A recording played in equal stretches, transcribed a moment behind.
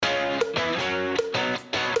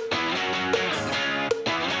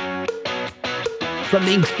from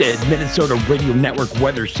the Instead Minnesota Radio Network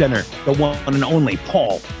Weather Center, the one and only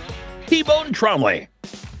Paul T-Bone Tromley.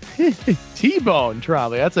 T-Bone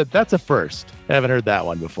Tromley. That's a first. I haven't heard that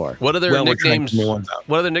one before. What other nicknames? What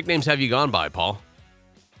other nicknames have you gone by, Paul?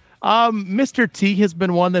 Mr. T has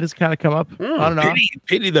been one that has kind of come up. I don't know.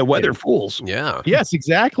 Pity the weather fools. Yeah. Yes,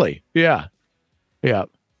 exactly. Yeah.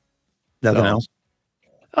 Nothing else.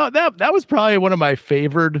 Oh, that was probably one of my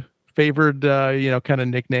favored kind of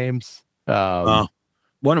nicknames.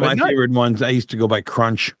 One of my favorite ones. I used to go by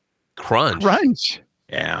Crunch. Crunch.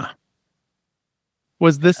 Yeah.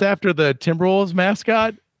 Was this after the Timberwolves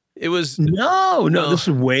mascot? It was no. This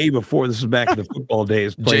is way before. This is back in the football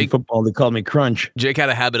days. Playing football, they called me Crunch. Jake had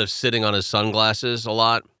a habit of sitting on his sunglasses a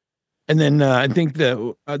lot. And then I think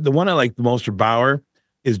the one I like the most for Bower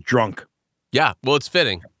is Drunk. Yeah, well, it's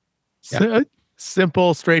fitting.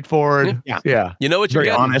 Simple, straightforward. Yeah. You know what you're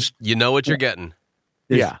very getting. Honest. You know what you're getting.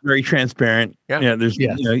 It's very transparent. Yeah. There's you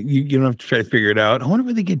don't have to try to figure it out. I wonder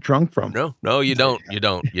where they get drunk from. No, you don't. You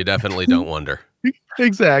don't. You definitely don't wonder.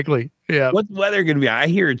 Exactly. Yeah. What's the weather going to be? I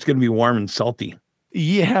hear it's going to be warm and salty.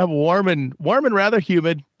 Yeah, warm and rather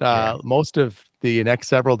humid. Most of the next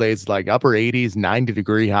several days, like upper 80s,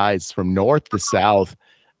 90-degree highs from north to south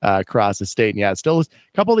across the state. And yeah, still a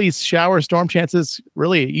couple of these shower storm chances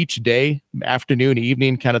really each day, afternoon,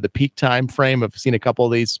 evening, kind of the peak time frame. I've seen a couple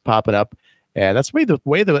of these popping up. And that's the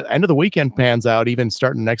way the end of the weekend pans out, even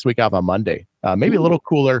starting next week off on Monday. Maybe a little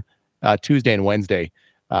cooler Tuesday and Wednesday.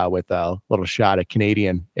 With a little shot of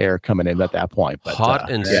Canadian air coming in at that point. But, hot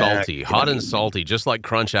and salty, just like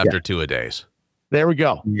Crunch after 2-a-days. There we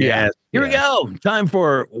go. Yes. Here we go. Time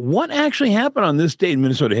for what actually happened on this day in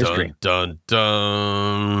Minnesota history. Dun,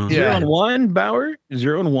 dun, dun. 0-1, Bower.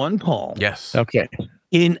 0-1, Paul. Yes. Okay.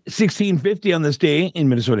 In 1650, on this day in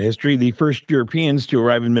Minnesota history, the first Europeans to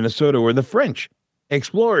arrive in Minnesota were the French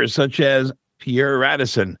explorers, such as Pierre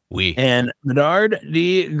Radisson and Bernard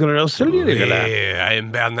de Groseilliers. I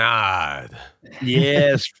am Bernard.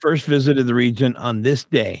 Yes, first visited the region on this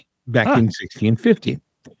day back in 1650.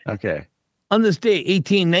 Okay. On this day,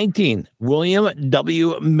 1819, William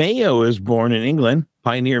W. Mayo is born in England,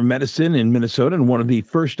 pioneer of medicine in Minnesota, and one of the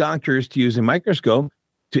first doctors to use a microscope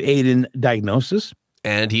to aid in diagnosis.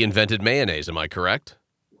 And he invented mayonnaise, am I correct?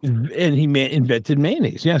 And he invented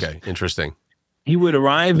mayonnaise, yes. Okay, interesting. He would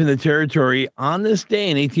arrive in the territory on this day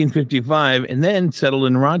in 1855 and then settle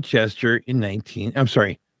in Rochester in he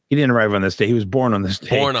didn't arrive on this day. He was born on this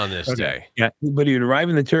day. Day. Yeah, but he would arrive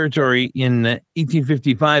in the territory in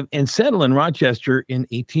 1855 and settle in Rochester in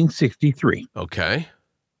 1863. Okay.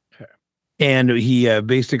 And he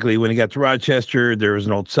basically, when he got to Rochester, there was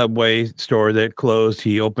an old Subway store that closed.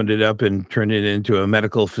 He opened it up and turned it into a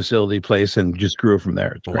medical facility place and just grew from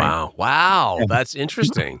there. It's great. Wow. Yeah. That's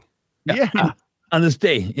interesting. Yeah. On this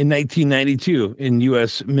day in 1992 in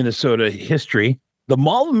U.S. Minnesota history, the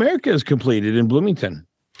Mall of America is completed in Bloomington.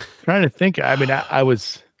 Trying to think. I mean, I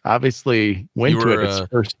was obviously went to it its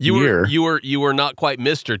first year. You were not quite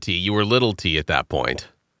Mr. T. You were Little T at that point.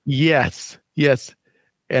 Yes.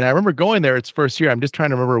 And I remember going there its first year. I'm just trying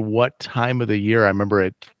to remember what time of the year I remember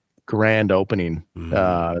it grand opening.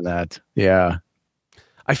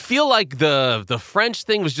 I feel like the French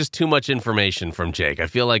thing was just too much information from Jake. I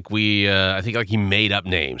feel like I think he made up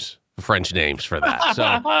French names for that. So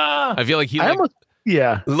I feel like he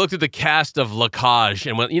looked at the cast of La Cage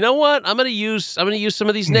and went, you know what? I'm gonna use some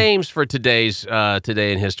of these names for today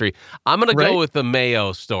in history. I'm gonna go with the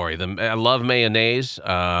Mayo story. I love mayonnaise.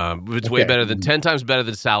 It's way better than 10 times better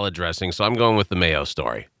than salad dressing. So I'm going with the Mayo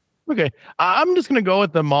story. Okay, I'm just gonna go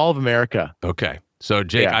with the Mall of America. Okay. So,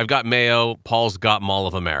 Jake, I've got Mayo. Paul's got Mall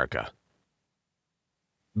of America.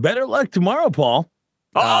 Better luck tomorrow, Paul.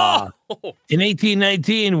 In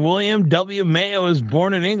 1819, William W. Mayo was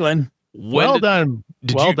born in England. Well done,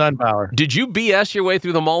 Bower. Did you BS your way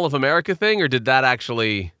through the Mall of America thing, or did that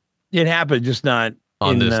actually... It happened, just not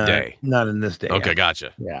on this day. Not in this day. Okay,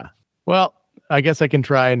 gotcha. Yeah. Well, I guess I can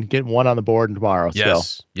try and get one on the board tomorrow.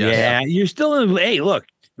 Yes. Yeah, you're still in... Hey, look.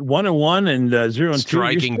 1-1 and 0-2.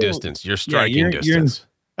 Striking distance. You're striking distance.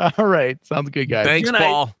 All right. Sounds good, guys. Thanks,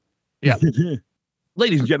 Paul. Yeah.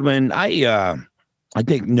 Ladies and gentlemen, I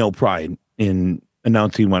take no pride in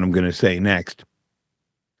announcing what I'm going to say next.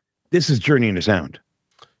 This is Journey into Sound.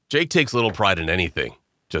 Jake takes little pride in anything,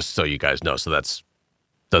 just so you guys know. So that's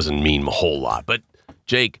doesn't mean a whole lot. But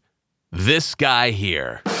Jake, this guy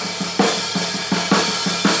here.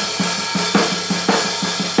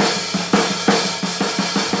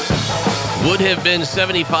 Would have been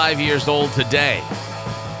 75 years old today.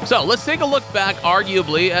 So let's take a look back,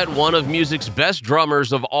 arguably, at one of music's best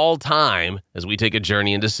drummers of all time as we take a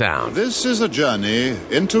journey into sound. This is a journey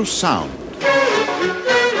into sound.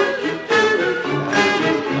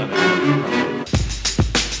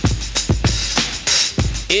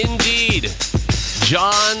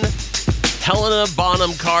 John Helena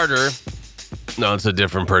Bonham Carter. No, it's a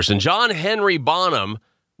different person. John Henry Bonham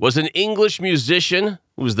was an English musician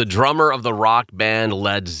who was the drummer of the rock band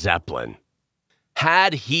Led Zeppelin.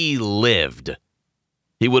 Had he lived,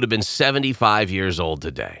 he would have been 75 years old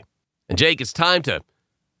today. And Jake, it's time to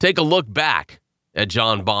take a look back at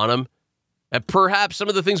John Bonham, at perhaps some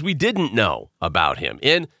of the things we didn't know about him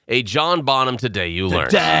in a John Bonham Today You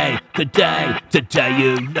Learned. Today you learned. Today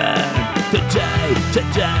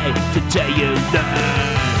you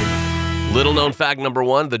learned. Little known fact number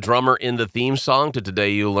one, the drummer in the theme song to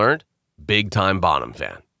Today You Learned, big time Bonham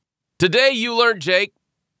fan. Today you learned, Jake,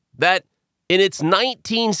 that in its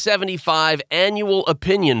 1975 annual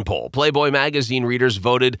opinion poll, Playboy magazine readers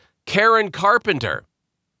voted Karen Carpenter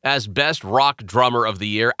as best rock drummer of the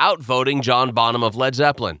year, outvoting John Bonham of Led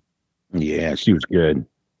Zeppelin. Yeah, she was good.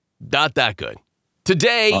 Not that good.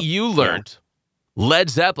 Today, you learned Led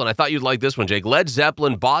Zeppelin. I thought you'd like this one, Jake. Led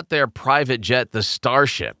Zeppelin bought their private jet, the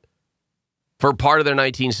Starship, for part of their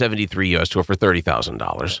 1973 U.S. tour for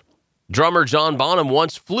 $30,000. Drummer John Bonham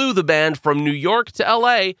once flew the band from New York to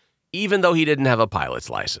L.A., even though he didn't have a pilot's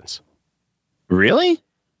license. Really?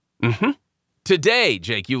 Mm-hmm. Today,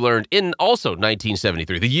 Jake, you learned in also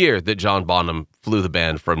 1973, the year that John Bonham flew the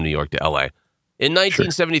band from New York to L.A. In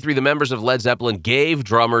 1973, the members of Led Zeppelin gave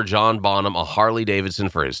drummer John Bonham a Harley-Davidson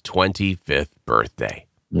for his 25th birthday,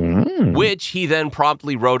 which he then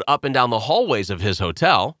promptly rode up and down the hallways of his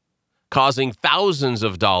hotel, causing thousands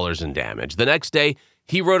of dollars in damage. The next day,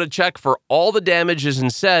 he wrote a check for all the damages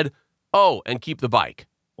and said, "Oh, and keep the bike."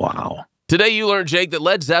 Wow. Today you learned, Jake, that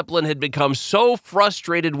Led Zeppelin had become so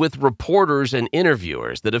frustrated with reporters and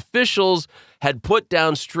interviewers that officials had put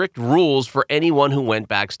down strict rules for anyone who went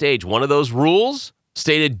backstage. One of those rules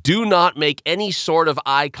stated, do not make any sort of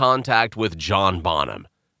eye contact with John Bonham.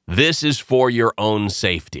 This is for your own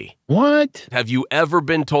safety. What? Have you ever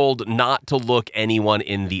been told not to look anyone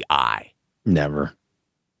in the eye? Never.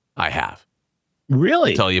 I have.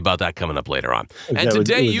 Really? I'll tell you about that coming up later on. And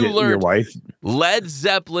today you learned your wife? Led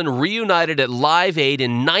Zeppelin reunited at Live Aid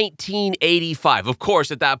in 1985. Of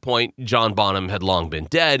course, at that point, John Bonham had long been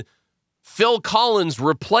dead. Phil Collins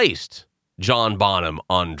replaced John Bonham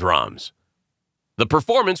on drums. The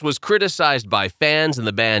performance was criticized by fans and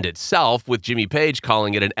the band itself, with Jimmy Page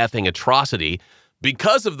calling it an effing atrocity.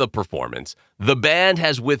 Because of the performance, the band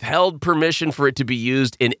has withheld permission for it to be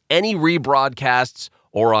used in any rebroadcasts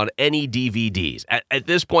or on any DVDs. At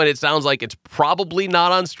this point, it sounds like it's probably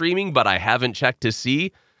not on streaming, but I haven't checked to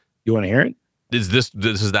see. You want to hear it? Is this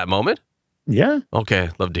is that moment? Yeah. Okay,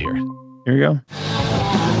 love to hear it. Here we go.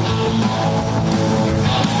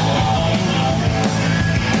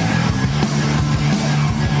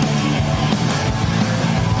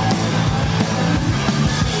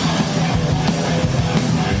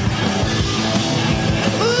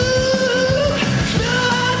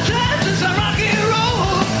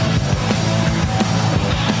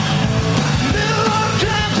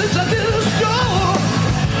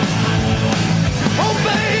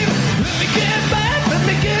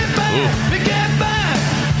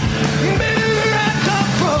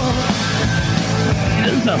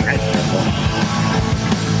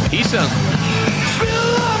 He sounds...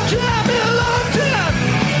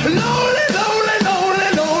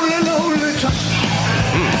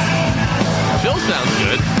 Phil sounds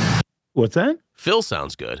good. What's that? Phil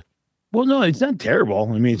sounds good. Well, no, it's not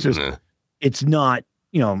terrible. I mean, it's just, it's not,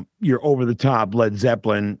 you're over the top Led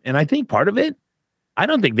Zeppelin. And I think part of it, I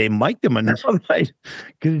don't think they mic'd him enough, because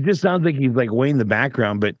it just sounds like he's like way in the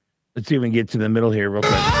background. But let's see if we can get to the middle here real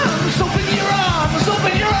quick.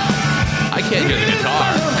 I can't hear the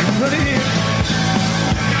guitar.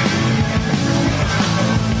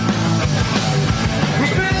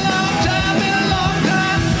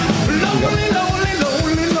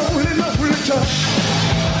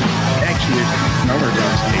 Actually, there's another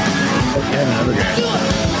guy. Okay, another guy.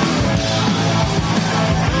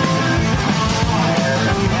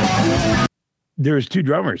 There's two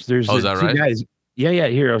drummers. There's is that two right? guys. Yeah.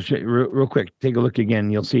 Here, I'll show you real quick. Take a look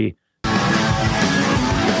again. You'll see.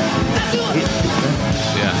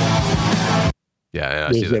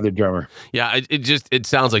 Yeah. There's the other drummer. Yeah, it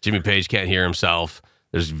sounds like Jimmy Page can't hear himself.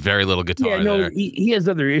 There's very little guitar there. He has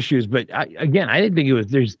other issues, but I didn't think it was.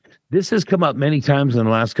 This has come up many times in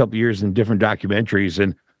the last couple of years in different documentaries,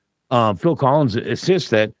 and Phil Collins insists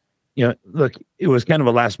that look, it was kind of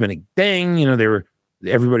a last minute thing.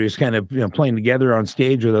 Everybody was kind of playing together on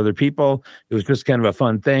stage with other people. It was just kind of a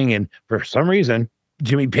fun thing, and for some reason,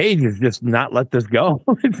 Jimmy Page has just not let this go.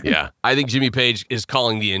 Yeah, I think Jimmy Page is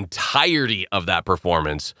calling the entirety of that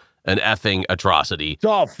performance an effing atrocity. It's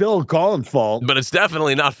all Phil Collins' fault. But it's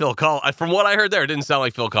definitely not Phil Collins. From what I heard there, it didn't sound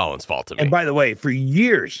like Phil Collins' fault to me. And by the way, for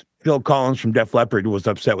years, Phil Collins from Def Leppard was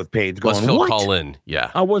upset with Page going, Was Phil what? Collin?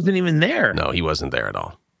 Yeah. I wasn't even there. No, he wasn't there at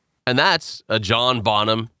all. And that's a John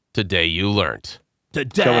Bonham, Today You Learned.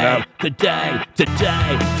 Today you learned.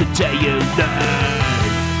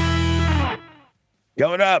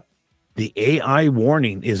 Going up. The AI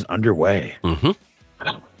warning is underway. Mm-hmm.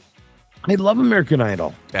 I love American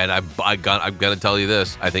Idol. And I'm going to tell you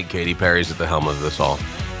this. I think Katy Perry's at the helm of this all.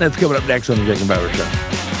 That's coming up next on the Jake and Bower Show.